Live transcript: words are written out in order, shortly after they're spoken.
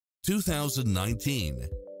2019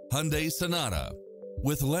 Hyundai Sonata.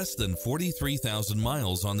 With less than 43,000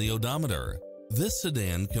 miles on the odometer, this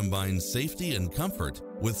sedan combines safety and comfort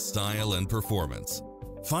with style and performance.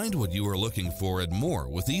 Find what you are looking for and more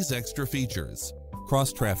with these extra features: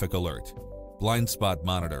 cross-traffic alert, blind spot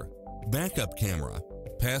monitor, backup camera,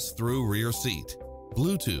 pass-through rear seat,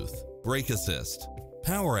 Bluetooth, brake assist,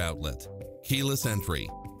 power outlet, keyless entry,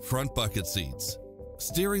 front bucket seats,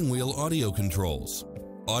 steering wheel audio controls,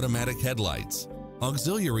 automatic headlights,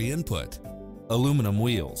 auxiliary input, aluminum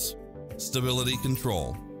wheels, stability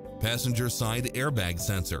control, passenger side airbag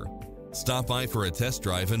sensor. Stop by for a test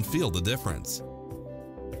drive and feel the difference.